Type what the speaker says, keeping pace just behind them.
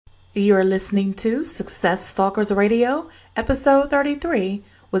You're listening to Success Stalkers Radio, episode 33,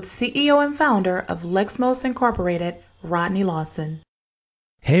 with CEO and founder of LeXmos Incorporated, Rodney Lawson.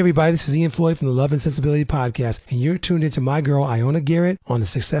 Hey everybody, this is Ian Floyd from the Love and Sensibility Podcast, and you're tuned into my girl Ioana Garrett on the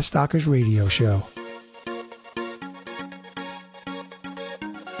Success Stalkers Radio Show.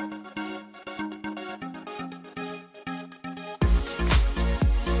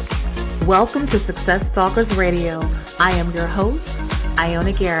 Welcome to Success Stalkers Radio. I am your host,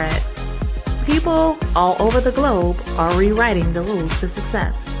 Ioana Garrett. People all over the globe are rewriting the rules to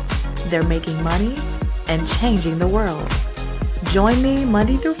success. They're making money and changing the world. Join me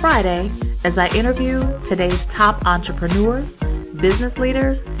Monday through Friday as I interview today's top entrepreneurs, business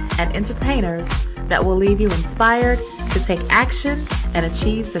leaders, and entertainers that will leave you inspired to take action and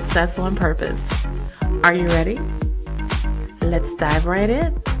achieve success on purpose. Are you ready? Let's dive right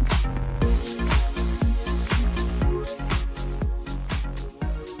in.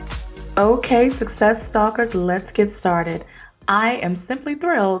 Okay, Success Stalkers, let's get started. I am simply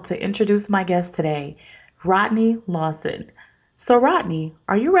thrilled to introduce my guest today, Rodney Lawson. So, Rodney,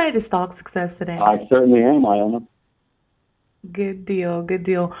 are you ready to stalk success today? I certainly am, Ioana. Good deal, good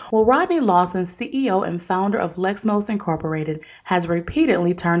deal. Well, Rodney Lawson, CEO and founder of LeXmos Incorporated, has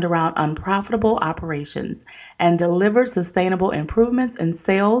repeatedly turned around unprofitable operations and delivered sustainable improvements in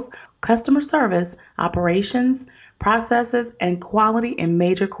sales, customer service, operations, processes, and quality in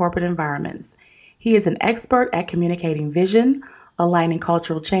major corporate environments. He is an expert at communicating vision, aligning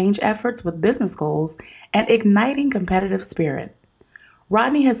cultural change efforts with business goals, and igniting competitive spirit.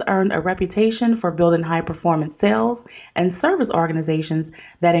 Rodney has earned a reputation for building high-performance sales and service organizations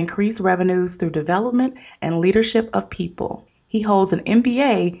that increase revenues through development and leadership of people. He holds an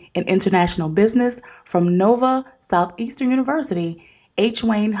MBA in International Business from Nova Southeastern University, H.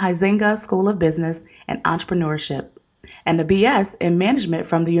 Wayne Huizenga School of Business and Entrepreneurship, and a BS in Management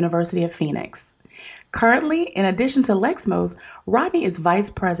from the University of Phoenix. Currently, in addition to LeXmos, Rodney is Vice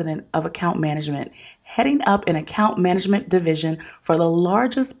President of Account Management, heading up an account management division for the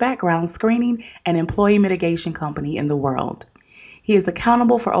largest background screening and employee mitigation company in the world. He is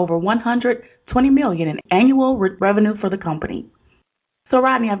accountable for over $120 million in annual revenue for the company. So,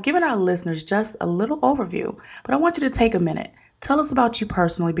 Rodney, I've given our listeners just a little overview, but I want you to take a minute. Tell us about you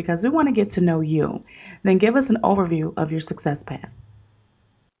personally because we want to get to know you. Then give us an overview of your success path.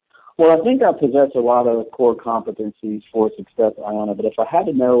 Well, I think I possess a lot of core competencies for success, Ioana, but if I had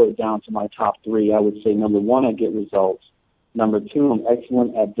to narrow it down to my top three, I would say, number one, I get results. Number two, I'm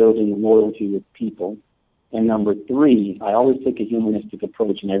excellent at building loyalty with people. And number three, I always take a humanistic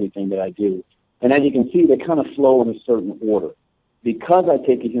approach in everything that I do. And as you can see, they kind of flow in a certain order. Because I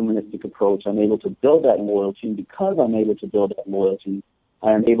take a humanistic approach, I'm able to build that loyalty. And because I'm able to build that loyalty,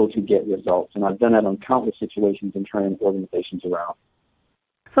 I am able to get results. And I've done that on countless situations and turning organizations around.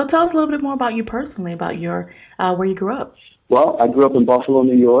 So tell us a little bit more about you personally, about your where you grew up. Well, I grew up in Buffalo,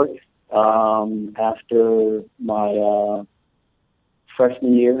 New York. After my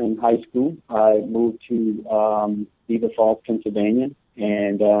freshman year in high school, I moved to Beaver Falls, Pennsylvania.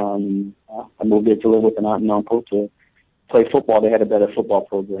 And I moved there to live with an aunt and uncle to play football. They had a better football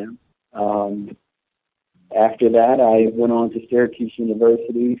program. After that, I went on to Syracuse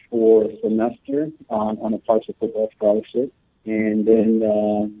University for a semester on a partial football scholarship. And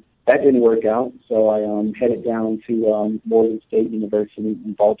then that didn't work out, so I headed down to Morgan State University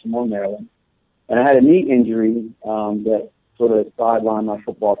in Baltimore, Maryland. And I had a knee injury that sort of sidelined my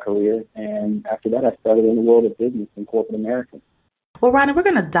football career. And after that, I started in the world of business in corporate America. Well, Rodney, we're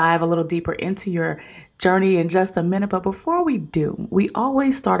going to dive a little deeper into your journey in just a minute. But before we do, we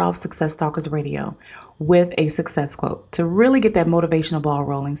always start off Success Stalkers Radio with a success quote to really get that motivational ball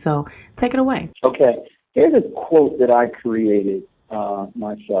rolling. So take it away. Okay. Here's a quote that I created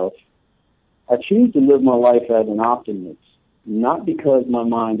myself. I choose to live my life as an optimist, not because my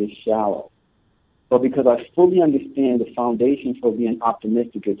mind is shallow, but because I fully understand the foundation for being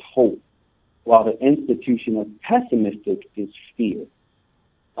optimistic is hope, while the institution of pessimistic is fear.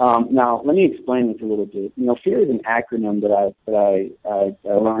 Now, let me explain this a little bit. You know, fear is an acronym that I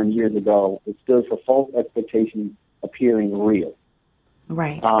learned years ago. It stands for false expectations appearing real.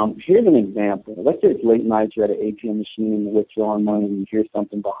 Right. Here's an example. Let's say it's late night, you're at an ATM machine and you're withdrawing money and you hear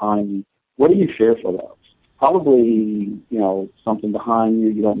something behind you. What are you fearful of? Probably, something behind you,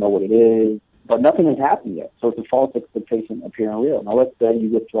 you don't know what it is, but nothing has happened yet. So it's a false expectation appearing real. Now let's say you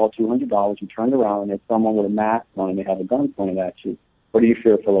withdraw $200, you turn around and there's someone with a mask on and they have a gun pointed at you. What are you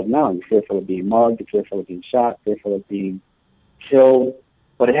fearful of now? You're fearful of being mugged, you're fearful of being shot, fearful of being killed,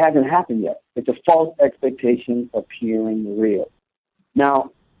 but it hasn't happened yet. It's a false expectation appearing real.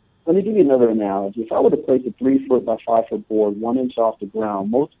 Now, Let me give you another analogy. If I were to place a 3-foot by 5-foot board 1 inch off the ground,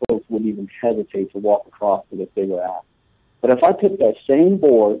 most folks wouldn't even hesitate to walk across it if they were asked. But if I took that same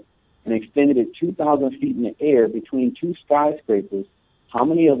board and extended it 2,000 feet in the air between 2 skyscrapers, how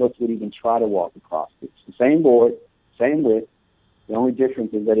many of us would even try to walk across it? It's the same board, same width. The only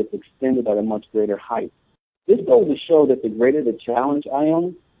difference is that it's extended at a much greater height. This goes to show that the greater the challenge,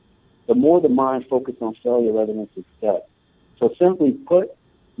 Ioana, the more the mind focuses on failure rather than success. So simply put,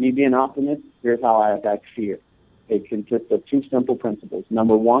 me being an optimist, here's how I attack fear. It consists of 2 simple principles.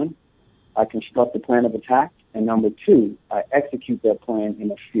 Number 1, I construct a plan of attack. And number 2, I execute that plan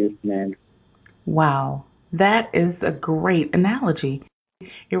in a fierce manner. Wow, that is a great analogy.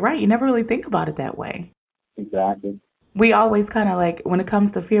 You're right. You never really think about it that way. Exactly. We always kind of like, when it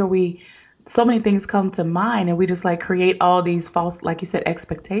comes to fear, so many things come to mind, and we just like create all these false, like you said,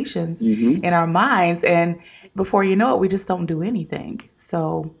 expectations in our minds, and before you know it, we just don't do anything.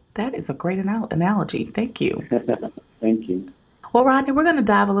 So that is a great analogy. Thank you. Thank you. Well, Rodney, we're going to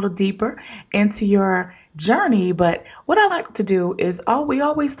dive a little deeper into your journey, but what I like to do is we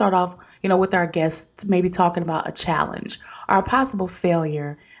always start off, with our guests, maybe talking about a challenge or a possible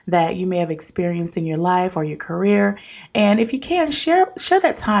failure that you may have experienced in your life or your career. And if you can, share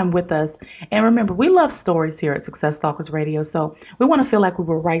that time with us. And remember, we love stories here at Success Talkers Radio, so we want to feel like we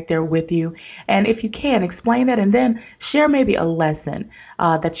were right there with you. And if you can, explain that and then share maybe a lesson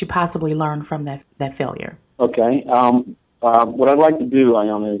that you possibly learned from that failure. Okay. What I'd like to do,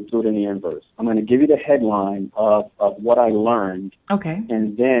 Ioana, is do it in the inverse. I'm going to give you the headline of what I learned. Okay.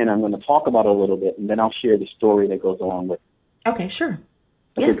 And then I'm going to talk about it a little bit, and then I'll share the story that goes along with it. Okay, sure.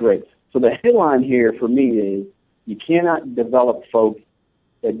 Okay, yes. Great. So the headline here for me is, you cannot develop folks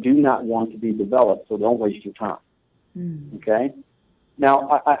that do not want to be developed, so don't waste your time. Okay?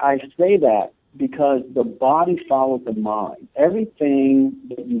 Now, I say that because the body follows the mind. Everything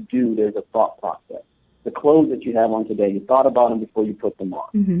that you do, there's a thought process. The clothes that you have on today, you thought about them before you put them on.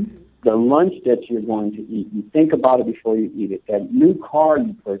 Mm-hmm. The lunch that you're going to eat, you think about it before you eat it. That new car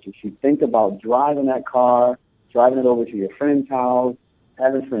you purchase, you think about driving that car, driving it over to your friend's house,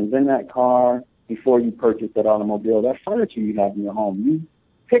 having friends in that car before you purchase that automobile. That furniture you have in your home, you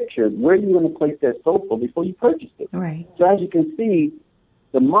pictured where you're going to place that sofa before you purchased it. Right. So as you can see,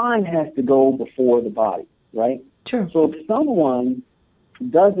 the mind has to go before the body, right? True. So if someone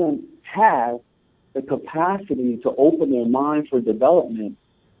doesn't have the capacity to open their mind for development,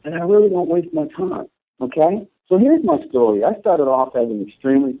 and I really don't waste my time, okay? So here's my story. I started off as an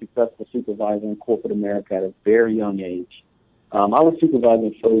extremely successful supervisor in corporate America at a very young age. I was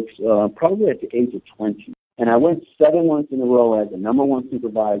supervising folks probably at the age of 20, and I went 7 months in a row as the number 1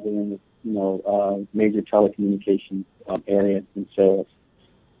 supervisor in the major telecommunications area in sales.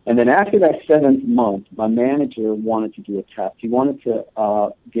 And then after that 7th month, my manager wanted to do a test. He wanted to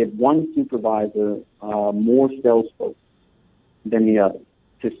give one supervisor more sales folks than the other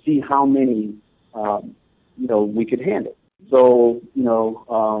to see how many, we could handle. So,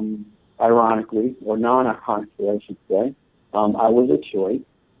 ironically, or non-ironically, I should say, I was a choice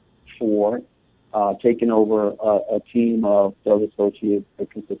for taking over a team of sales associates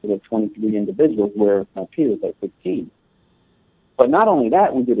that consisted of 23 individuals, where my peers had 15. But not only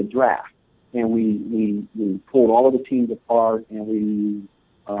that, we did a draft, and we pulled all of the teams apart, and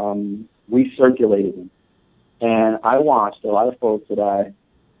we circulated them. And I watched a lot of folks that I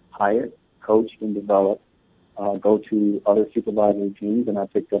hired, coached, and developed go to other supervisory teams, and I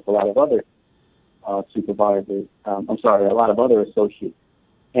picked up a lot of other a lot of other associates.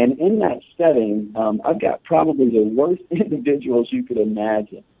 And in that setting, I've got probably the worst individuals you could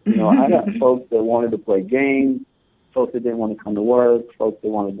imagine. I got folks that wanted to play games, folks that didn't want to come to work, folks that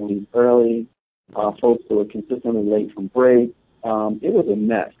wanted to leave early, folks that were consistently late from break. It was a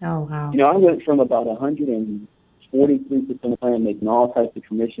mess. Oh, wow. I went from about 143% of plan, making all types of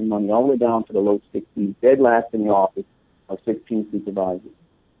commission money, all the way down to the low 60s, dead last in the office of 16 supervisors.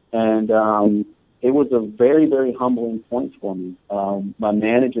 And it was a very, very humbling point for me. My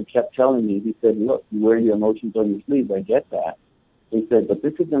manager kept telling me, he said, look, you wear your emotions on your sleeves. I get that. He said, but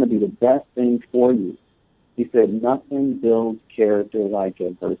this is going to be the best thing for you. He said, nothing builds character like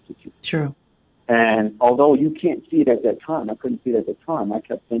adversity. True. And although you can't see it at that time, I couldn't see it at the time, I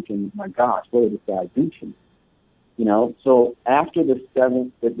kept thinking, my gosh, what did this guy do to me? So after the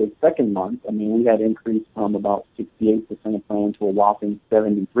second month, we had increased from about 68% of plan to a whopping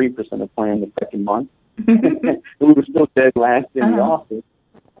 73% of plan the second month. We were still dead last in the office.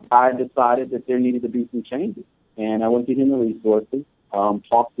 I decided that there needed to be some changes. And I went to human resources,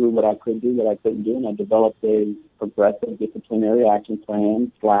 talked through what I could do, what I couldn't do, and I developed a progressive disciplinary action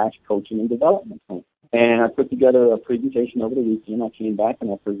plan / coaching and development plan. And I put together a presentation over the weekend. I came back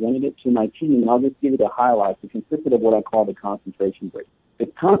and I presented it to my team, and I'll just give you the highlights. It consisted of what I call the concentration break. The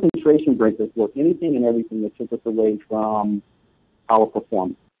concentration breakers were anything and everything that took us away from our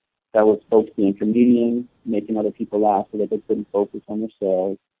performance. That was folks being comedians, making other people laugh so that they couldn't focus on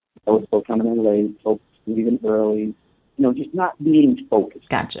themselves. That was folks coming in late, folks leaving early, just not being focused.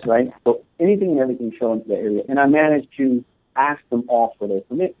 Gotcha. Right? So anything and everything fell into that area. And I managed to ask them all for their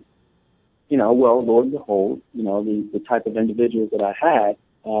commitment. Well, Lord and behold, the type of individuals that I had,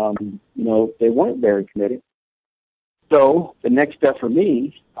 they weren't very committed. So the next step for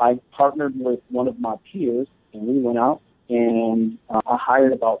me, I partnered with one of my peers, and we went out and I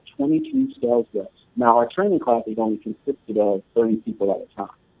hired about 22 sales reps. Now, our training class only consisted of 30 people at a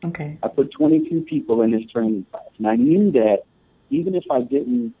time. Okay. I put 22 people in this training class, and I knew that even if I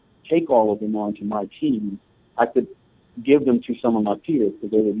didn't take all of them onto my team, I could give them to some of my peers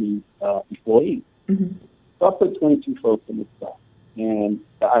because they would be employees. Mm-hmm. So I put 22 folks in this class. And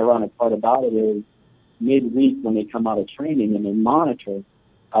the ironic part about it is midweek when they come out of training and they monitor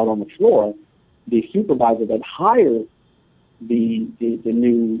out on the floor, the supervisor that hired the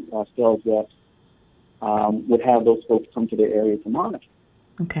new sales reps would have those folks come to their area to monitor.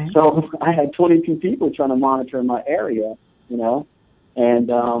 Okay. So I had 22 people trying to monitor in my area, and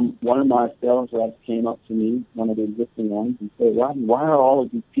one of my sales reps came up to me, one of the existing ones, and said, Rodney, why are all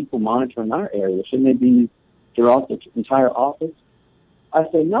of these people monitoring our area? Shouldn't they be throughout the entire office? I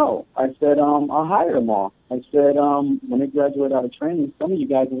said, no. I said, I'll hire them all. I said, when they graduate out of training, some of you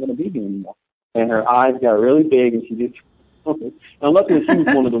guys aren't going to be here anymore. And her eyes got really big, and she just, okay. And luckily, she was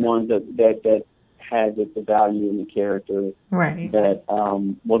one of the ones that had the value and the character right. that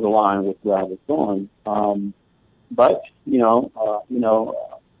was aligned with where I was going. But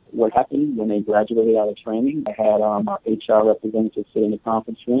what happened when they graduated out of training, I had our HR representative sit in the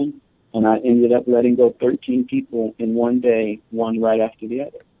conference room, and I ended up letting go 13 people in one day, one right after the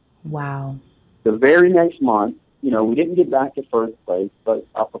other. Wow. The very next month, we didn't get back to first place, but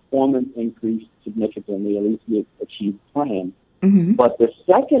our performance increased significantly. At least we achieved plan. Mm-hmm. But the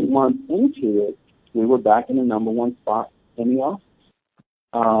second month into it, we were back in the number one spot in the office.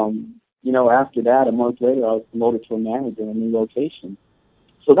 After that, a month later, I was promoted to a manager in a new location.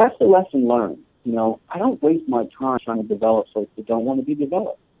 So that's the lesson learned. I don't waste my time trying to develop folks that don't want to be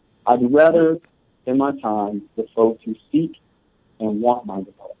developed. I'd rather spend my time with folks who seek and want my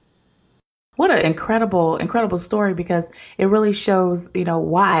development. What an incredible story, because it really shows,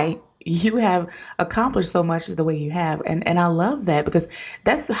 why you have accomplished so much the way you have. And I love that, because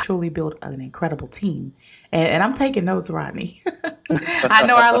that's truly built an incredible team. And I'm taking notes, Rodney. I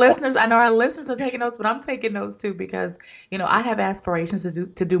know our listeners are taking notes, but I'm taking notes too, because, I have aspirations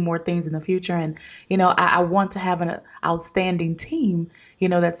to do more things in the future. And, I want to have an outstanding team,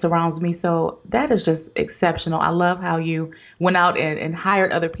 that surrounds me. So that is just exceptional. I love how you went out and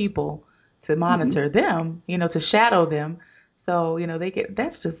hired other people to monitor them, to shadow them. So,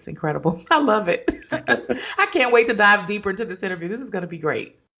 that's just incredible. I love it. I can't wait to dive deeper into this interview. This is going to be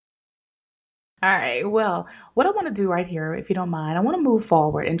great. All right. Well, what I want to do right here, if you don't mind, I want to move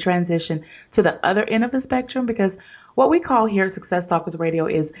forward and transition to the other end of the spectrum, because what we call here at Success Talkers Radio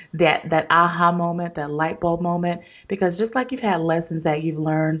is that aha moment, that light bulb moment, because just like you've had lessons that you've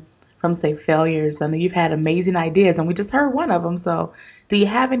learned from, say, failures, I mean, you've had amazing ideas, and we just heard one of them. So do you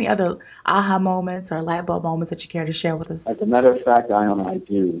have any other aha moments or light bulb moments that you care to share with us? As a matter of fact, Ioana, I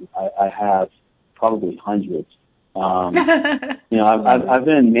do. I have probably hundreds. I've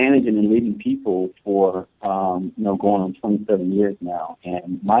been managing and leading people for, going on 27 years now.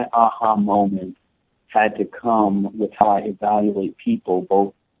 And my aha moment had to come with how I evaluate people,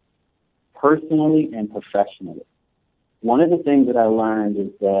 both personally and professionally. One of the things that I learned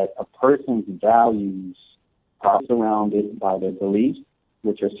is that a person's values are surrounded by their beliefs,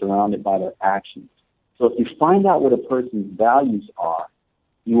 which are surrounded by their actions. So if you find out what a person's values are,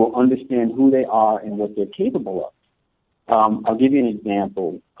 you will understand who they are and what they're capable of. I'll give you an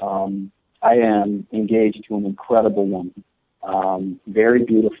example. I am engaged to an incredible woman, very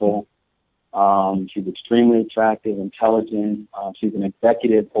beautiful. She's extremely attractive, intelligent. She's an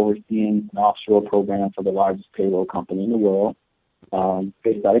executive overseeing an offshore program for the largest payroll company in the world,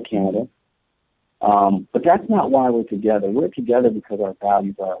 based out of Canada. But that's not why we're together. We're together because our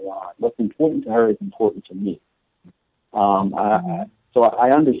values are aligned. What's important to her is important to me. So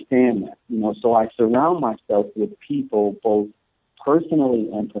I understand that, so I surround myself with people, both personally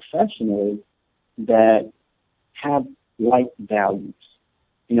and professionally, that have like values.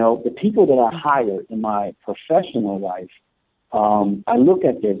 The people that I hire in my professional life, I look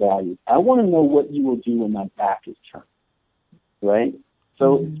at their values. I want to know what you will do when my back is turned, right?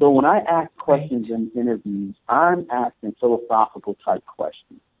 So when I ask questions in interviews, I'm asking philosophical type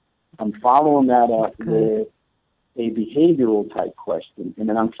questions. I'm following that up with a behavioral type question, and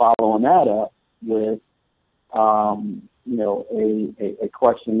then I'm following that up with, a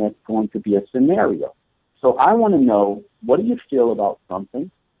question that's going to be a scenario. So I want to know, what do you feel about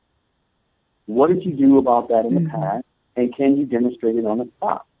something? What did you do about that in the past? And can you demonstrate it on the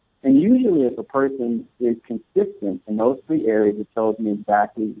spot? And usually if a person is consistent in those three areas, it tells me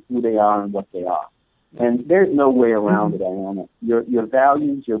exactly who they are and what they are. And there's no way around it, Ioana. Your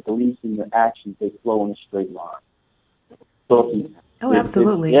values, your beliefs, and your actions, they flow in a straight line. So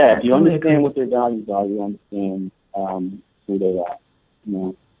absolutely. If you understand what their values are, you understand who they are. You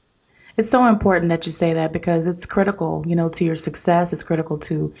know? It's so important that you say that, because it's critical, to your success. It's critical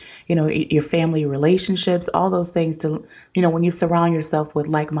to, your family relationships, all those things. To, when you surround yourself with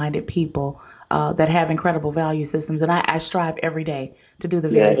like-minded people that have incredible value systems. And I strive every day to do the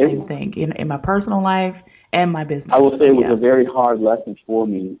very same thing in my personal life and my business. I will say it was a very hard lesson for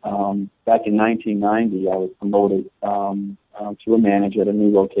me. Back in 1990, I was promoted to a manager at a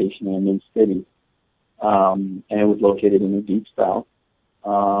new location in a new city, and it was located in the Deep South.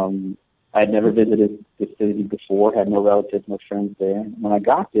 I had never visited the city before, had no relatives, no friends there. When I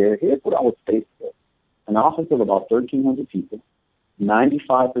got there, here's what I was faced with. An office of about 1,300 people.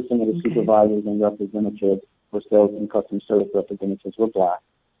 95% of the supervisors and representatives for sales and customer service representatives were black.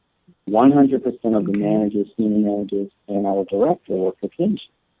 100% of the managers, senior managers, and our director were Caucasian.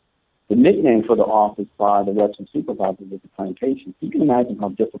 The nickname for the office by the reps and supervisors was the plantation. You can imagine how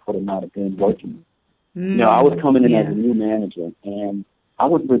difficult it might have been working. I was coming in as a new manager, and I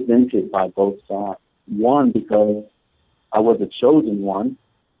was resented by both sides. One, because I was a chosen one,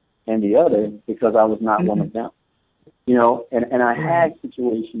 and the other, because I was not one of them. And I had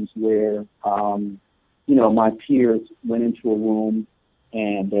situations where, my peers went into a room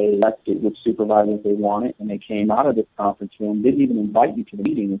and they elected which supervisors they wanted, and they came out of this conference room, didn't even invite you to the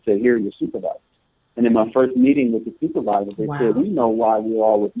meeting, and said, here are your supervisors. And in my first meeting with the supervisors, they said, we know why we're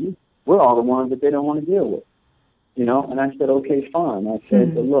all with you. We're all the ones that they don't want to deal with. And I said, okay, fine. I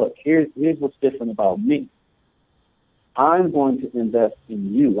said, but look, here's what's different about me. I'm going to invest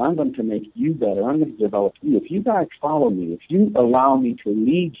in you. I'm going to make you better. I'm going to develop you. If you guys follow me, if you allow me to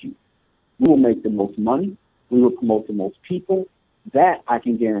lead you, we will make the most money. We will promote the most people. That I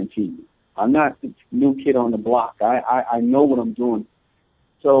can guarantee you. I'm not the new kid on the block. I know what I'm doing.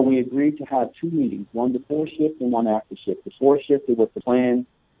 So we agreed to have two meetings, one before shift and one after shift. Before shift, it was to plan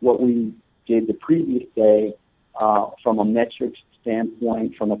what we did the previous day from a metrics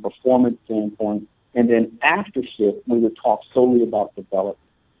standpoint, from a performance standpoint. And then after shift, we would talk solely about development.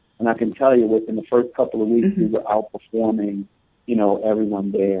 And I can tell you, within the first couple of weeks, we were outperforming,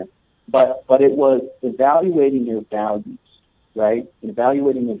 everyone there. But it was evaluating their values, right?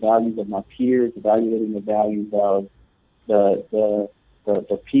 Evaluating the values of my peers, evaluating the values of the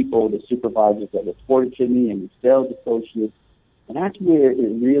people, the supervisors that reported to me, and the sales associates. And that's where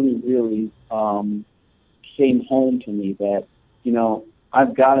it really, really came home to me that,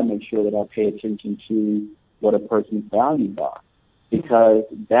 I've got to make sure that I pay attention to what a person's values are, because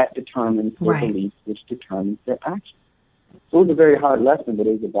that determines their beliefs, which determines their actions. So it was a very hard lesson, but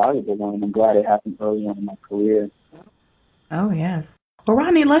it was a valuable one, and I'm glad it happened early on in my career. Oh, yes. Well,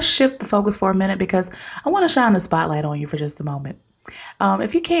 Rodney, let's shift the focus for a minute, because I want to shine the spotlight on you for just a moment.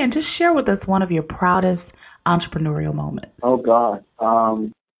 If you can, just share with us one of your proudest entrepreneurial moments. Oh, God.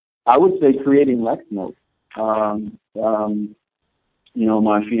 I would say creating LeXmos.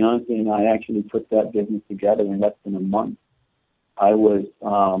 My fiance and I actually put that business together in less than a month. I was,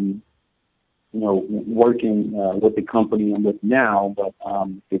 working with the company I'm with now, but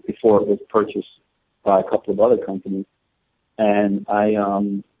before it was purchased by a couple of other companies. And I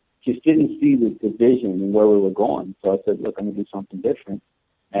just didn't see the vision and where we were going. So I said, look, I'm going to do something different.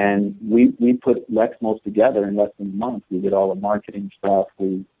 And we put LeXmos together in less than a month. We did all the marketing stuff.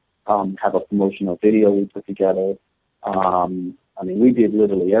 We have a promotional video we put together. We did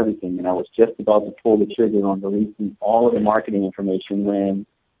literally everything, and I was just about to pull the trigger on releasing all of the marketing information when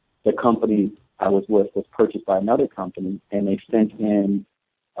the company I was with was purchased by another company, and they sent in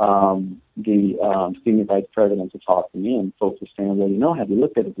the senior vice president to talk to me, and folks were saying, well, have you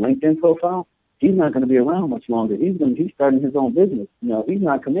looked at his LinkedIn profile? He's not going to be around much longer. He's starting his own business. He's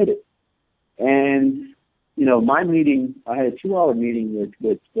not committed. And, my meeting, I had a 2-hour meeting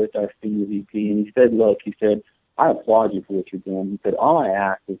with our senior VP, and he said, I applaud you for what you're doing. He said, all I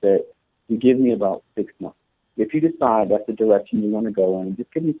ask is that you give me about 6 months. If you decide that's the direction you want to go in,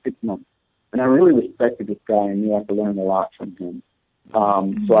 just give me 6 months. And I really respected this guy and knew I could learn a lot from him.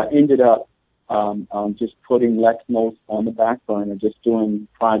 So I ended up just putting LeXmos on the back burner, just doing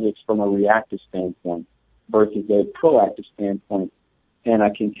projects from a reactive standpoint versus a proactive standpoint. And I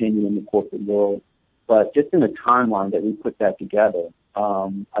continue in the corporate world. But just in the timeline that we put that together,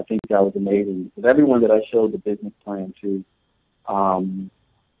 I think that was amazing. Because everyone that I showed the business plan to, our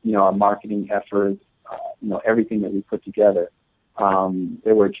marketing efforts, everything that we put together,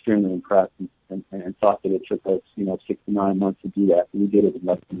 they were extremely impressed and thought that it took us, 6 to 9 months to do that. And we did it in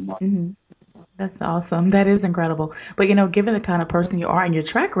less than a month. Mm-hmm. That's awesome. That is incredible. But, given the kind of person you are and your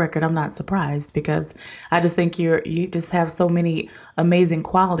track record, I'm not surprised because I just think you just have so many amazing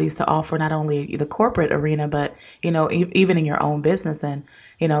qualities to offer, not only the corporate arena, but, even in your own business. And,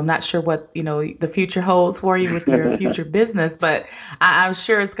 I'm not sure what, the future holds for you with your future business, but I'm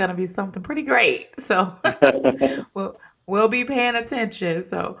sure it's going to be something pretty great. So we'll be paying attention.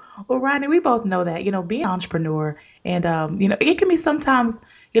 So, well, Rodney, we both know that, being an entrepreneur and, it can be sometimes,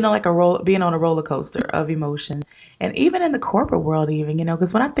 like being on a roller coaster of emotions. And even in the corporate world,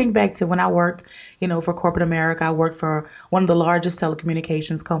 because when I think back to when I worked, for corporate America, I worked for one of the largest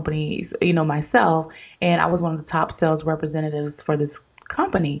telecommunications companies, myself, and I was one of the top sales representatives for this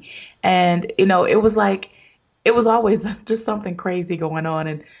company. And, it was like, it was always just something crazy going on.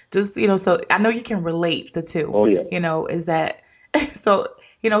 And just, so I know you can relate the two. Oh, yeah. Is that, so,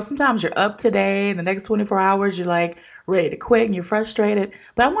 sometimes you're up today and the next 24 hours you're like ready to quit and you're frustrated.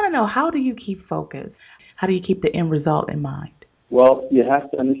 But I want to know, how do you keep focused? How do you keep the end result in mind? Well, you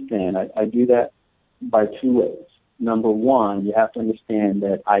have to understand, I do that by 2 ways. Number one, you have to understand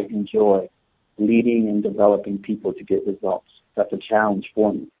that I enjoy leading and developing people to get results. That's a challenge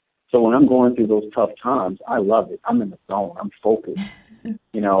for me. So when I'm going through those tough times, I love it. I'm in the zone. I'm focused.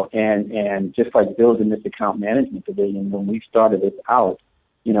 And just like building this account management division, when we started this out,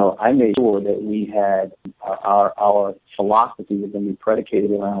 I made sure that we had our philosophy was going to be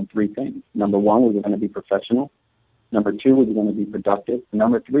predicated around 3 things. Number one, we were going to be professional. Number 2, we were going to be productive. And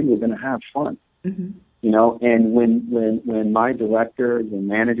number 3, we were going to have fun. Mm-hmm. And when my directors and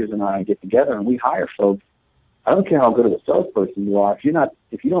managers and I get together and we hire folks, I don't care how good of a salesperson you are. If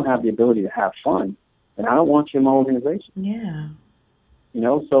you don't have the ability to have fun, then I don't want you in my organization. Yeah.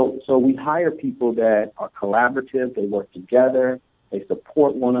 So we hire people that are collaborative. They work together. They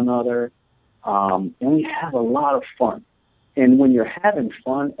support one another, and we have a lot of fun. And when you're having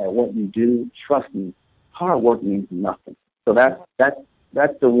fun at what you do, trust me, hard work means nothing. So that's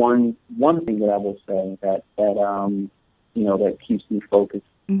the one thing that I will say that keeps me focused.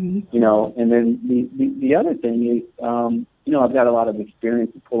 Mm-hmm. And then the other thing is, I've got a lot of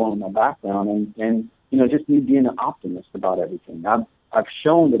experience to pull on my background, and just me being an optimist about everything. I've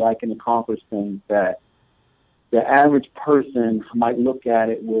shown that I can accomplish things that the average person might look at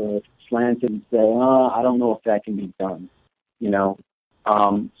it with slanted and say, I don't know if that can be done,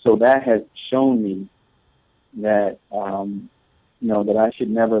 So that has shown me that, that I should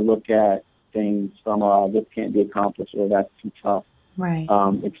never look at things from, this can't be accomplished or that's too tough, right?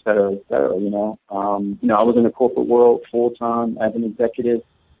 Et cetera, et cetera, I was in the corporate world full-time as an executive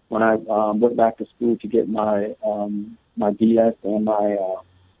when I went back to school to get my BS and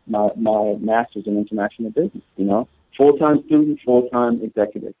my master's in international business, full-time student, full-time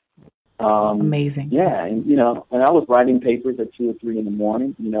executive. Amazing. Yeah, and I was writing papers at 2 or 3 in the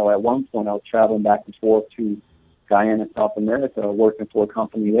morning. At one point I was traveling back and forth to Guyana, South America, working for a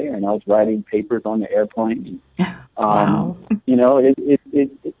company there, and I was writing papers on the airplane. Wow.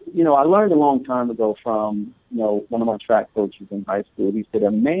 I learned a long time ago from one of my track coaches in high school. He said,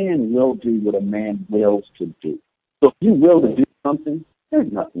 "A man will do what a man wills to do." So if you will to do something,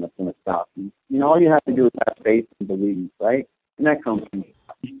 there's nothing that's going to stop you. All you have to do is have faith and believe, right? And that comes from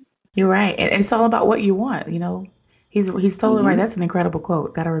you. You're right. And it's all about what you want, He's totally right. That's an incredible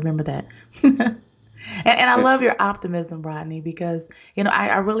quote. Got to remember that. And I love your optimism, Rodney, because,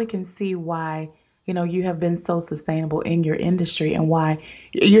 I really can see why, you have been so sustainable in your industry and why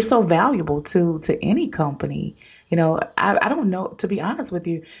you're so valuable to any company. I don't know, to be honest with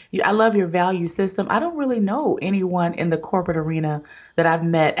you, I love your value system. I don't really know anyone in the corporate arena that I've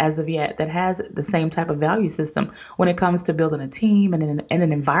met as of yet that has the same type of value system when it comes to building a team and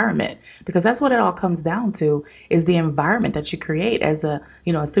an environment, because that's what it all comes down to, is the environment that you create as a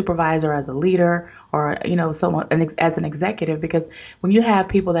supervisor, as a leader, or, someone as an executive, because when you have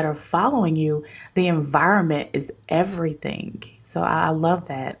people that are following you, the environment is everything. So I love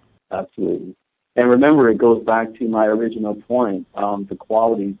that. Absolutely. And remember, it goes back to my original point, the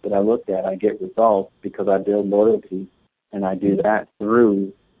qualities that I looked at. I get results because I build loyalty, and I do that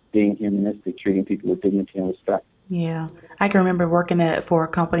through being humanistic, treating people with dignity and respect. Yeah, I can remember working for a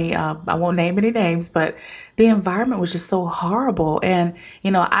company. I won't name any names, but the environment was just so horrible, and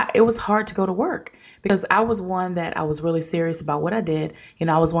it was hard to go to work because I was one that I was really serious about what I did.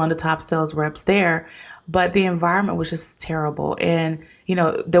 I was one of the top sales reps there, but the environment was just terrible, and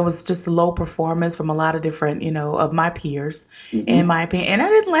there was just low performance from a lot of different of my peers, in Hmm. my opinion, and I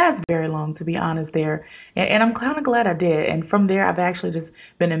didn't last very long to be honest there, and I'm kind of glad I did. And from there, I've actually just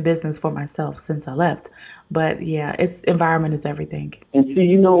been in business for myself since I left. But yeah, it's environment is everything. And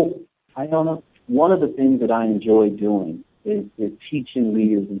see, Iona, one of the things that I enjoy doing is teaching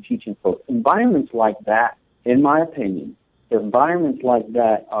leaders and teaching folks. Environments like that, in my opinion, environments like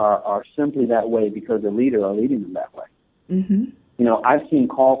that are simply that way because the leader are leading them that way. Mhm. I've seen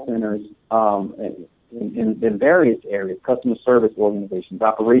call centers in various areas, customer service organizations,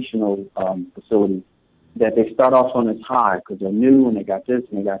 operational facilities, that they start off on this high because they're new and they got this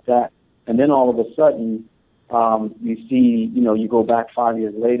and they got that. And then all of a sudden, you see, you go back 5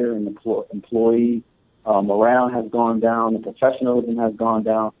 years later and the employee morale has gone down, the professionalism has gone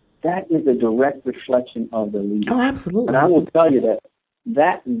down. That is a direct reflection of the leader. Oh, And I absolutely. will tell you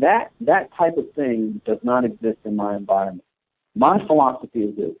that type of thing does not exist in my environment. My philosophy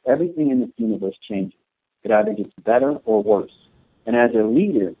is this: everything in this universe changes. It either gets better or worse. And as a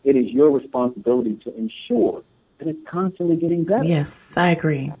leader, it is your responsibility to ensure that it's constantly getting better. Yes, I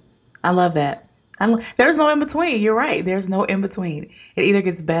agree. I love that. There's no in between. You're right. There's no in between. It either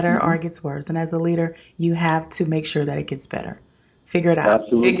gets better or Hmm. it gets worse. And as a leader, you have to make sure that it gets better. Figure it out.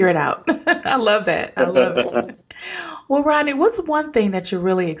 Figure Absolutely. it out. I love that. I love it. Well, Rodney, what's one thing that you're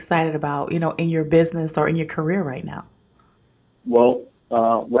really excited about, in your business or in your career right now? Well,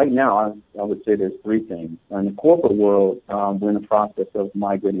 right now, I would say there's three things. In the corporate world, we're in the process of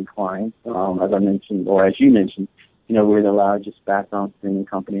migrating clients. As I mentioned, or as you mentioned, we're the largest background screening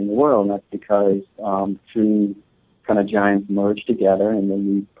company in the world, and that's because two kind of giants merged together, and then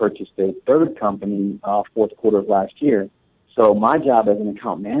we purchased a third company fourth quarter of last year. So my job as an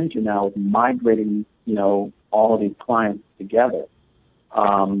account manager now is migrating, all of these clients together.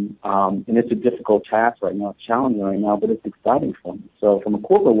 And it's a difficult task right now, it's challenging right now, but it's exciting for me. So from a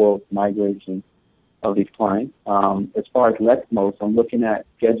corporate world migration of these clients, as far as LeXmos, I'm looking at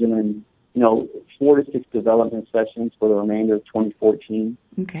scheduling, 4 to 6 development sessions for the remainder of 2014.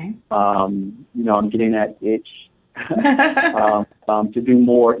 Okay. I'm getting that itch to do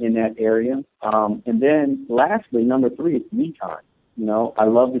more in that area. And then lastly, number three is me time. I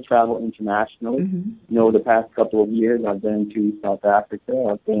love to travel internationally. Mhm. The past couple of years, I've been to South Africa,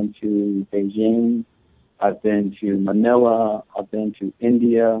 I've been to Beijing, I've been to Manila, I've been to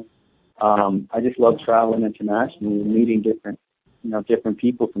India. I just love traveling internationally and meeting different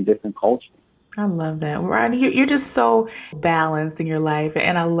people from different cultures. I love that. Rodney, you're just so balanced in your life,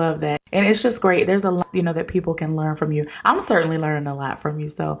 and I love that. And it's just great. There's a lot, that people can learn from you. I'm certainly learning a lot from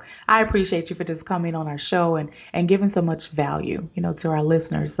you, so I appreciate you for just coming on our show and giving so much value, to our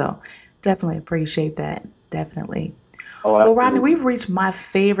listeners. So definitely appreciate that. Definitely. Oh, Well, Rodney, absolutely. we've reached my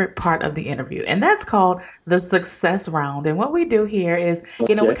favorite part of the interview, and that's called the success round. And what we do here is,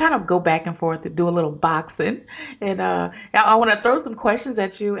 we Okay, kind of go back and forth to do a little boxing. And I want to throw some questions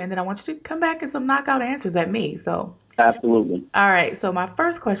at you, and then I want you to come back and some knockout answers at me. So, absolutely. all right. So my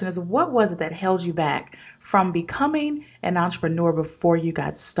first question is, what was it that held you back from becoming an entrepreneur before you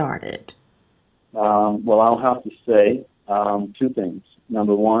got started? Well, I'll have to say two things.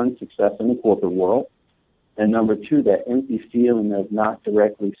 Number one, success in the corporate world. And number two, that empty feeling of not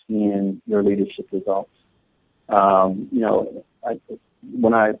directly seeing your leadership results. When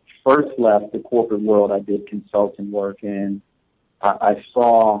I first left the corporate world, I did consulting work, and I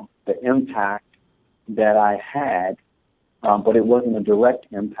saw the impact that I had, but it wasn't a direct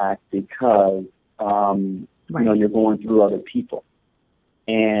impact because, Right. you're going through other people.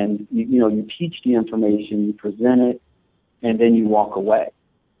 And, you teach the information, you present it, and then you walk away.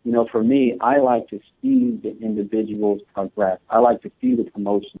 For me, I like to see the individuals progress. I like to see the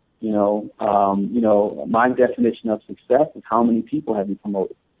promotion. My definition of success is how many people have you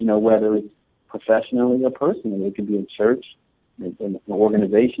promoted. Whether it's professionally or personally, it could be a church, an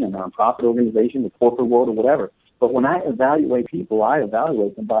organization, a nonprofit organization, the corporate world, or whatever. But when I evaluate people, I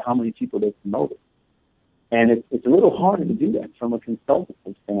evaluate them by how many people they've promoted. And it's a little harder to do that from a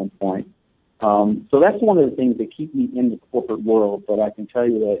consultative standpoint. So that's one of the things that keep me in the corporate world. But I can tell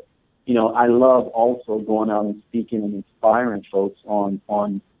you that, I love also going out and speaking and inspiring folks on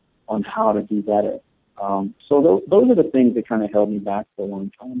how to do better. So those are the things that kind of held me back for a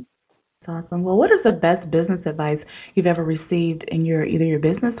long time. That's awesome. Well, what is the best business advice you've ever received in either your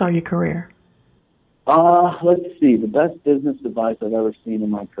business or your career? Let's see. The best business advice I've ever seen in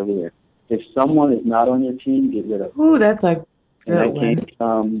my career. if someone is not on your team, get rid of them. Ooh, that's a And that came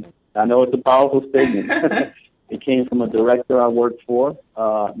from, I know it's a powerful statement. It came from a director I worked for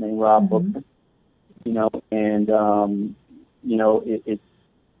named Rob Booker. You know, and, you know,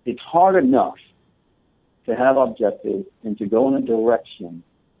 it's hard enough to have objectives and to go in a direction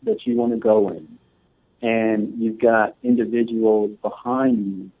that you want to go in. And you've got individuals behind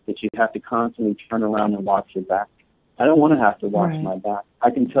you that you have to constantly turn around and watch your back. I don't want to have to watch my back.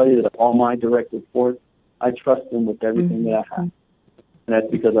 I can tell you that all my direct reports, I trust them with everything that I have. And that's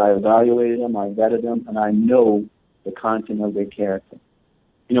because I evaluated them, I vetted them, and I know the content of their character.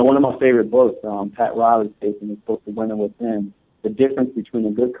 You know, one of my favorite books, Pat Riley's taken his book, The Winner Within, the difference between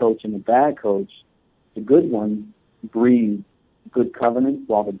a good coach and a bad coach. The good one breeds good covenants,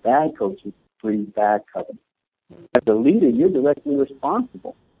 while the bad coaches breed bad covenants. As a leader, you're directly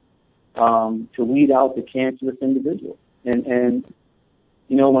responsible to weed out the cancerous individual. And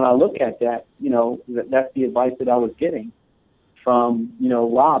you know, when I look at that, you know, that's the advice that I was getting from, you know,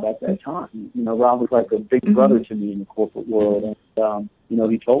 Rob at that time. You know, Rob was like a big brother to me in the corporate world. And, you know,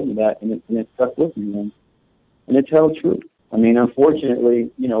 he told me that, and it stuck with me. And it's held true. I mean,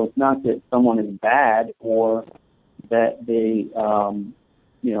 unfortunately, you know, it's not that someone is bad or that they,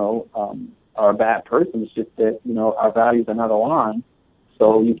 you know, are a bad person. It's just that, you know, our values are not aligned.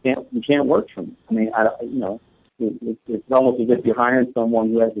 So you can't work for me. I mean, you know, it's almost as if you're hiring someone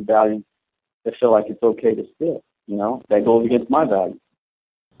who has the value that feel like it's okay to steal. You know, that goes against my values.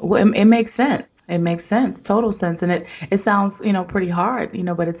 Well, it makes sense. It makes sense, total sense, and it sounds, you know, pretty hard, you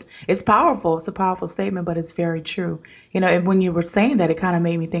know, but it's powerful. It's a powerful statement, but it's very true. You know, and when you were saying that, it kind of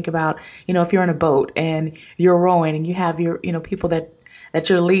made me think about, you know, if you're in a boat and you're rowing and you have your, you know, people that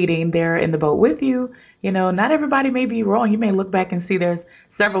you're leading, they're in the boat with you. You know, not everybody may be rowing. You may look back and see there's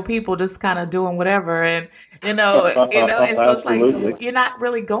several people just kind of doing whatever, and you know, and so it's like you're not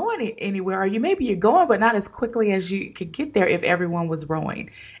really going anywhere, or maybe you're going, but not as quickly as you could get there if everyone was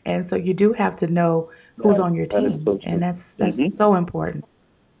rowing. And so you do have to know who's on your team, and that's so important.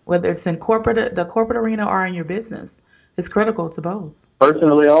 Whether it's in the corporate arena or in your business, it's critical to both.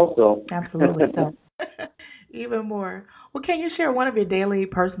 Personally, also. Absolutely. So even more. Well, can you share one of your daily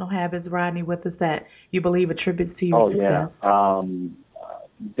personal habits, Rodney, with us that you believe attributes to your success? Yeah.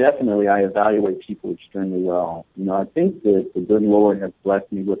 Definitely, I evaluate people extremely well. You know, I think that the good Lord has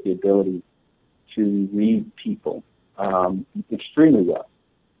blessed me with the ability to read people extremely well.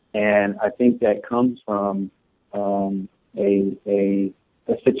 And I think that comes from a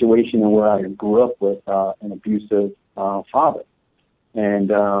situation where I grew up with an abusive father. And,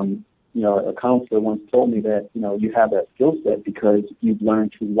 you know, a counselor once told me that, you know, you have that skill set because you've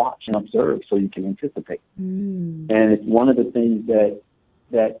learned to watch and observe so you can anticipate. And it's one of the things that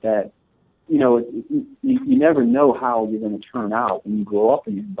you know, you never know how you're going to turn out when you grow up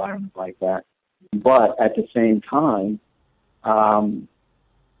in an environment like that. But at the same time,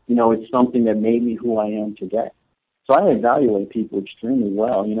 you know, it's something that made me who I am today. So I evaluate people extremely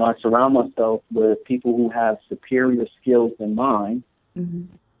well. You know, I surround myself with people who have superior skills than mine,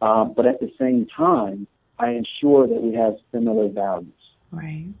 but at the same time, I ensure that we have similar values.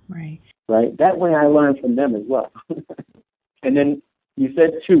 Right. That way I learn from them as well. And then you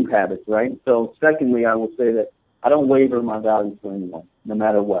said two habits, right? So secondly, I will say that I don't waver my values for anyone, no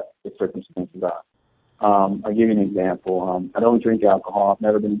matter what the circumstances are. I'll give you an example. I don't drink alcohol. I've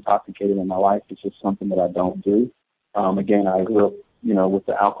never been intoxicated in my life. It's just something that I don't do. Again, I grew up, you know, with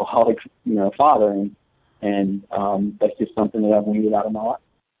the alcoholic, you know, father, and that's just something that I've weeded out of my life.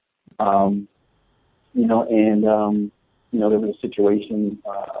 You know, and you know, there was a situation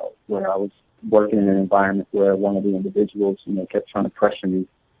where I was working in an environment where one of the individuals, you know, kept trying to pressure me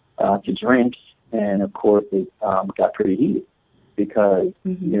to drink, and of course it got pretty heated because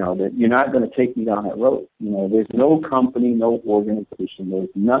you know that you're not going to take me down that road. You know, there's no company, no organization, there's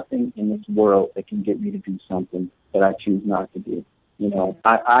nothing in this world that can get me to do something that I choose not to do. You know,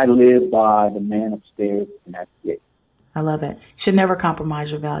 I live by the man upstairs, and that's it. I love it. Should never compromise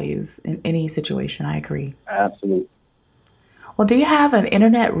your values in any situation. I agree. Absolutely. Well, do you have an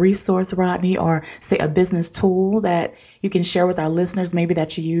internet resource, Rodney, or say a business tool that you can share with our listeners, maybe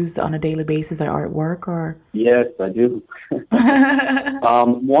that you use on a daily basis or at work? Or yes, I do.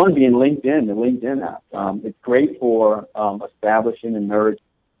 One being LinkedIn, the LinkedIn app. It's great for establishing and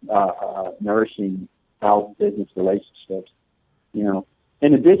nourishing health business relationships. You know,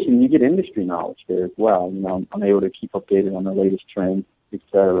 in addition, you get industry knowledge there as well. You know, I'm able to keep updated on the latest trends,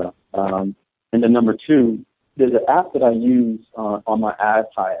 etc. And then number two, there's an app that I use on my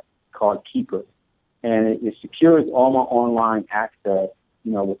iPad called Keeper, and it secures all my online access,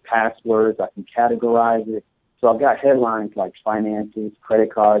 you know, with passwords. I can categorize it So I've got headlines like finances,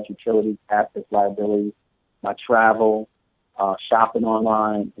 credit cards, utilities, assets, liabilities, my travel, shopping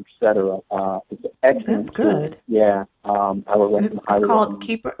online, etc. It's an excellent That's good. tool. Yeah, I would And recommend. it's called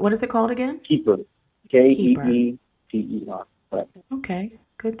Keeper. What is it called again? Keeper. Keeper. Right. Okay,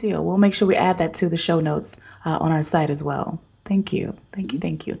 good deal. We'll make sure we add that to the show notes on our site as well. Thank you.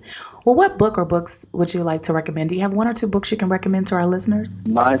 Thank you. Well, what book or books would you like to recommend? Do you have one or two books you can recommend to our listeners?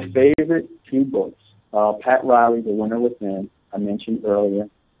 My favorite two books, Pat Riley, The Winner Within, I mentioned earlier.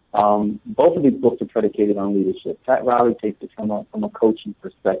 Both of these books are predicated on leadership. Pat Riley takes it from a coaching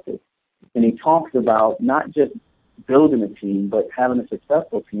perspective, and he talks about not just building a team, but having a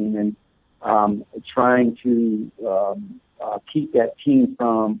successful team and trying to keep that team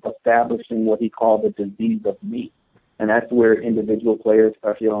from establishing what he called the disease of me. And that's where individual players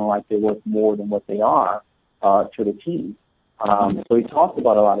are feeling like they're worth more than what they are to the team. So he talks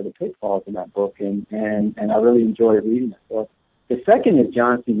about a lot of the pitfalls in that book, and I really enjoyed reading it. So the second is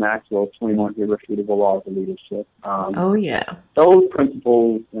John C. Maxwell's 21 Irrefutable Laws of Leadership. Oh, yeah. Those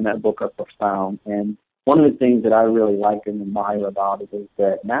principles in that book are profound. And one of the things that I really like and admire about it is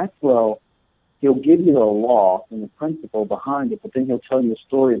that Maxwell, he'll give you the law and the principle behind it, but then he'll tell you a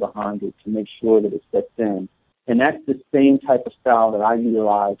story behind it to make sure that it fits in. And that's the same type of style that I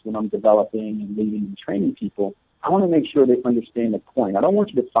utilize when I'm developing and leading and training people. I want to make sure they understand the point. I don't want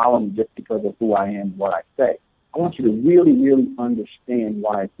you to follow me just because of who I am and what I say. I want you to really, really understand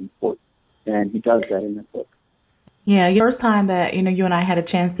why it's important. And he does that in the book. Yeah, the first time that, you and I had a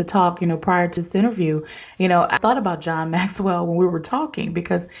chance to talk, prior to this interview, I thought about John Maxwell when we were talking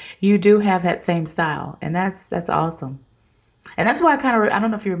because you do have that same style, and that's awesome. And that's why I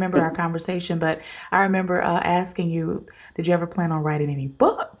don't know if you remember our conversation, but I remember asking you, did you ever plan on writing any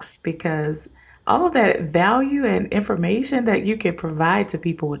books? Because all of that value and information that you could provide to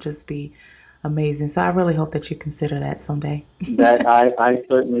people would just be amazing. So I really hope that you consider that someday. That I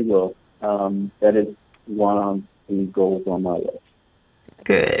certainly will. That is one of the goals on my list.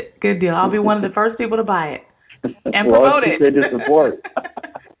 Good deal. I'll be one of the first people to buy it and well, promote it. To support.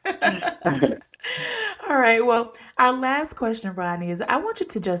 All right. Well, our last question, Rodney, is I want you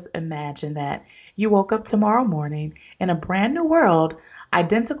to just imagine that you woke up tomorrow morning in a brand new world,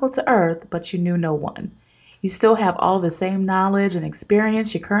 identical to Earth, but you knew no one. You still have all the same knowledge and experience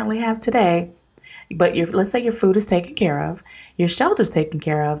you currently have today, but let's say your food is taken care of, your shelter is taken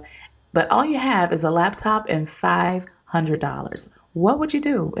care of, but all you have is a laptop and $500. What would you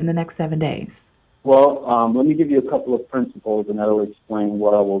do in the next 7 days? Well, let me give you a couple of principles, and that will explain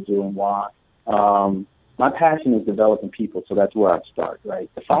what I will do and why. My passion is developing people, so that's where I'd start, right?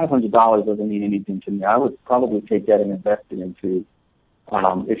 The $500 doesn't mean anything to me. I would probably take that and invest it into,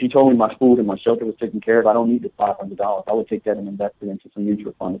 if you told me my food and my shelter was taken care of, I don't need the $500. I would take that and invest it into some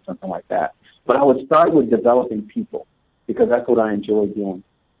mutual fund or something like that. But I would start with developing people because that's what I enjoy doing.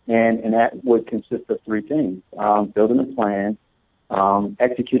 And that would consist of three things: building a plan,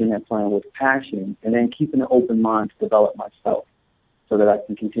 executing that plan with passion, and then keeping an open mind to develop myself so that I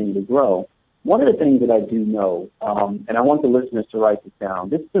can continue to grow. One of the things that I do know, and I want the listeners to write this down,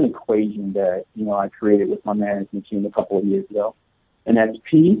 this is an equation that, I created with my management team a couple of years ago, and that's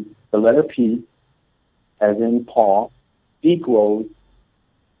P, the letter P, as in Paul, equals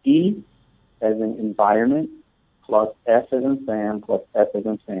E as in environment, plus S as in Sam, plus S as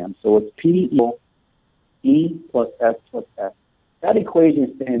in Sam. So it's P equals E plus S plus S. That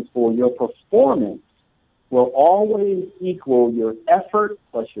equation stands for your performance will always equal your effort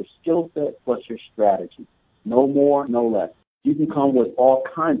plus your skill set plus your strategy. No more, no less. You can come with all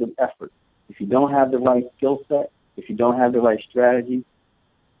kinds of effort. If you don't have the right skill set, if you don't have the right strategy,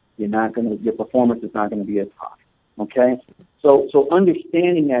 your performance is not going to be as high. Okay? So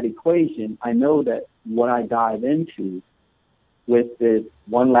understanding that equation, I know that what I dive into with this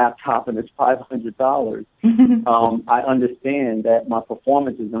one laptop and this $500, I understand that my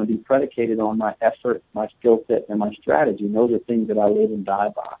performance is going to be predicated on my effort, my skill set, and my strategy. And those are things that I live and die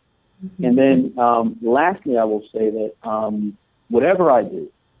by. Mm-hmm. And then lastly, I will say that whatever I do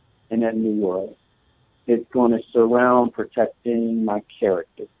in that new world, it's going to surround protecting my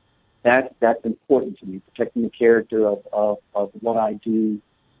character. That's important to me, protecting the character of what I do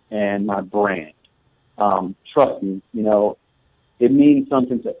and my brand. Trust me, it means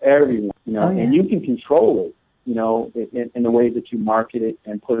something to everyone, and you can control it, in the way that you market it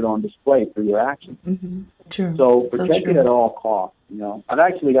and put it on display through your actions. Mm-hmm. True. So protect it at all costs. I've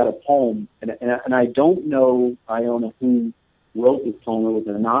actually got a poem, and I don't know, Ioana, who wrote this poem. It was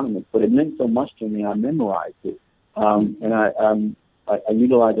anonymous, but it meant so much to me. I memorized it, and I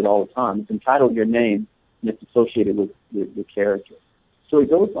utilize it all the time. It's entitled "Your Name," and it's associated with character. So it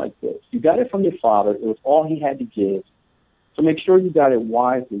goes like this. You got it from your father. It was all he had to give. So make sure you got it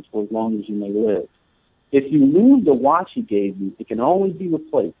wisely for as long as you may live. If you lose the watch he gave you, it can always be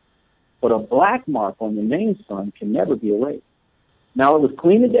replaced. But a black mark on your name, son, can never be erased. Now, it was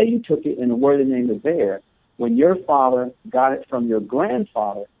clean the day you took it, and the word of the name is there. When your father got it from your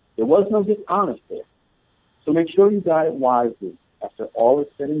grandfather, there was no dishonest there. So make sure you got it wisely. After all is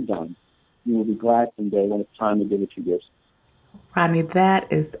said and done, you will be glad someday when it's time to give it to yours. Rodney,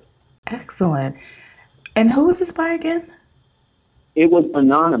 that is excellent. And who is this by again? It was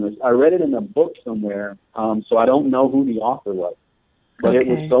anonymous. I read it in a book somewhere, so I don't know who the author was. But It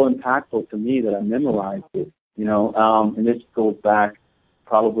was so impactful to me that I memorized it, and this goes back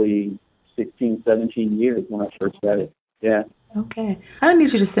probably 16, 17 years when I first read it. Yeah. Okay. I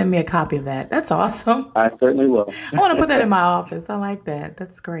need you to send me a copy of that. That's awesome. I certainly will. I want to put that in my office. I like that.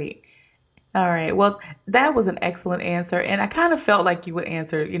 That's great. All right. Well, that was an excellent answer, and I kind of felt like you would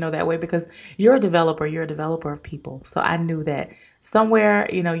answer, that way because you're a developer. You're a developer of people. So I knew that somewhere,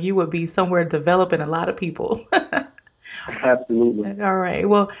 you would be somewhere developing a lot of people. Absolutely. All right.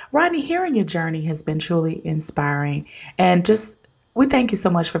 Well, Rodney, hearing your journey has been truly inspiring, and we thank you so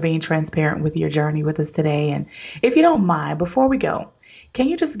much for being transparent with your journey with us today. And if you don't mind, before we go, can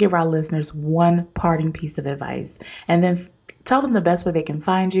you just give our listeners one parting piece of advice, and then tell them the best way they can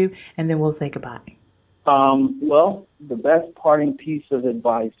find you, and then we'll say goodbye. Well, the best parting piece of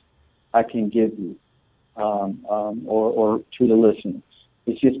advice I can give you, or to the listeners,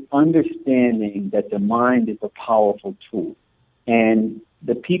 is just understanding that the mind is a powerful tool. And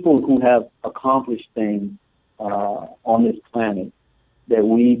the people who have accomplished things on this planet that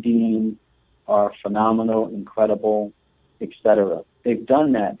we deem are phenomenal, incredible, etc., they've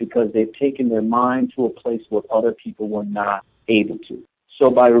done that because they've taken their mind to a place where other people were not able to. So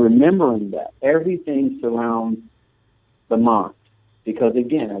by remembering that, everything surrounds the mind. Because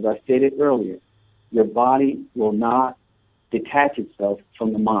again, as I stated earlier, your body will not detach itself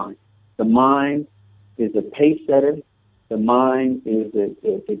from the mind. The mind is a pace setter. The mind is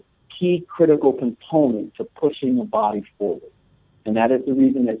the key critical component to pushing the body forward. And that is the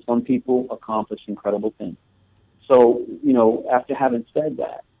reason that some people accomplish incredible things. So, after having said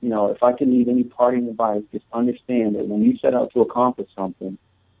that, if I can leave any parting advice, just understand that when you set out to accomplish something,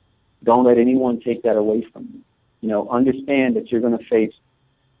 don't let anyone take that away from you. Understand that you're going to face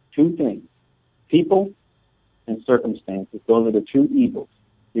two things, people and circumstances. Those are the two evils.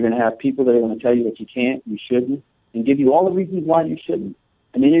 You're going to have people that are going to tell you that you can't, you shouldn't, and give you all the reasons why you shouldn't.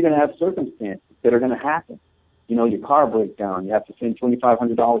 And then you're going to have circumstances that are going to happen. Your car breaks down. You have to spend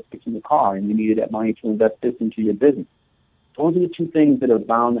 $2,500 fixing the car, and you needed that money to invest this into your business. Those are the two things that are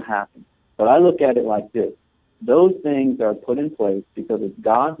bound to happen. But I look at it like this. Those things are put in place because it's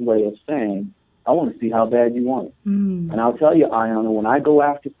God's way of saying, I want to see how bad you want it. And I'll tell you, Ioana, when I go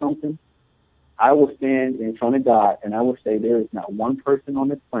after something, I will stand in front of God, and I will say there is not one person on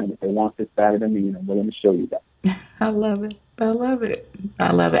this planet that wants this better than me, and I'm willing to show you that. I love it. I love it.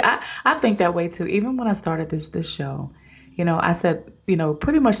 I love it. I think that way, too. Even when I started this show, I said,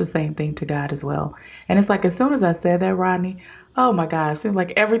 pretty much the same thing to God as well. And it's like as soon as I said that, Rodney, oh, my God, it seemed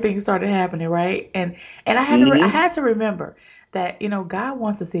like everything started happening, right? And I had to remember that, God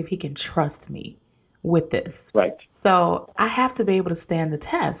wants to see if he can trust me with this. Right. So I have to be able to stand the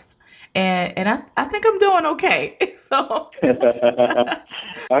test. And I think I'm doing okay. So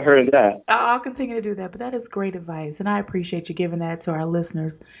I heard that. I'll continue to do that. But that is great advice, and I appreciate you giving that to our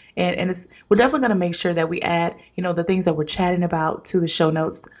listeners. And we're definitely going to make sure that we add, the things that we're chatting about to the show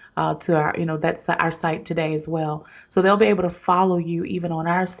notes, to our, that's our site today as well. So they'll be able to follow you even on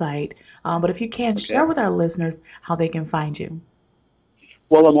our site. But if you can, share with our listeners how they can find you.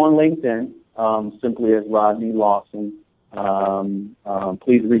 Well, I'm on LinkedIn, simply as Rodney Lawson.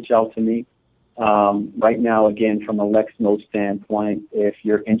 Please reach out to me. Right now, again, from a LeXmos standpoint, if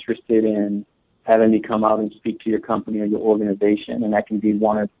you're interested in having me come out and speak to your company or your organization, and that can be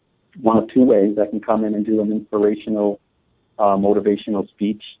one of two ways. I can come in and do an inspirational, motivational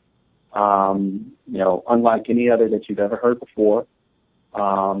speech, unlike any other that you've ever heard before.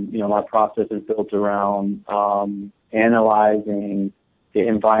 My process is built around analyzing the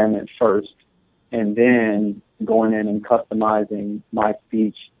environment first, and then going in and customizing my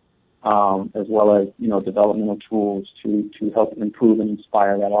speech, as well as, developmental tools to help improve and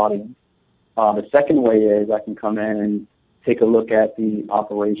inspire that audience. The second way is I can come in and take a look at the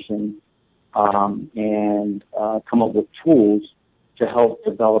operation and come up with tools to help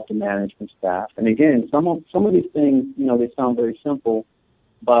develop the management staff. And again, some of these things, they sound very simple,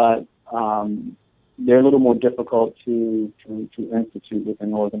 but they're a little more difficult to institute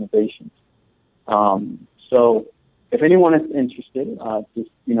within organizations. So if anyone is interested, just,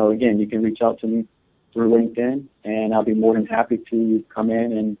 again, you can reach out to me through LinkedIn, and I'll be more than happy to come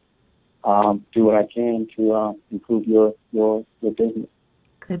in and do what I can to improve your business.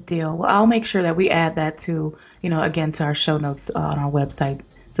 Good deal. Well, I'll make sure that we add that to, again, to our show notes on our website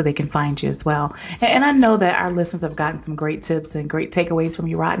so they can find you as well. And I know that our listeners have gotten some great tips and great takeaways from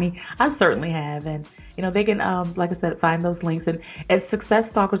you, Rodney. I certainly have. And, they can, like I said, find those links. And at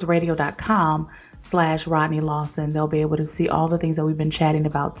successstalkersradio.com/Rodney Lawson, they'll be able to see all the things that we've been chatting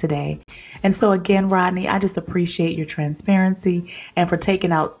about today. And so, again, Rodney, I just appreciate your transparency and for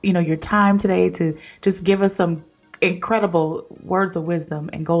taking out, your time today to just give us some incredible words of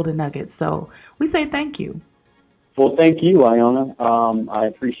wisdom and golden nuggets. So we say thank you. Well, thank you, Ioana. I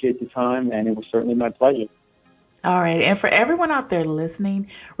appreciate the time, and it was certainly my pleasure. All right. And for everyone out there listening,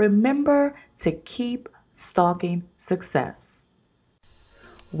 remember to keep stalking success.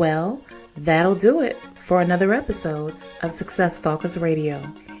 Well, that'll do it for another episode of Success Stalkers Radio.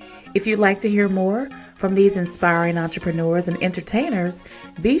 If you'd like to hear more from these inspiring entrepreneurs and entertainers,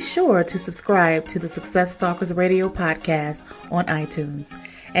 be sure to subscribe to the Success Stalkers Radio podcast on iTunes.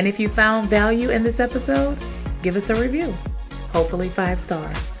 And if you found value in this episode, give us a review, hopefully 5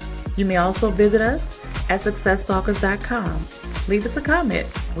 stars. You may also visit us at successstalkers.com. Leave us a comment.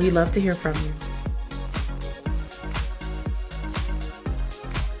 We'd love to hear from you.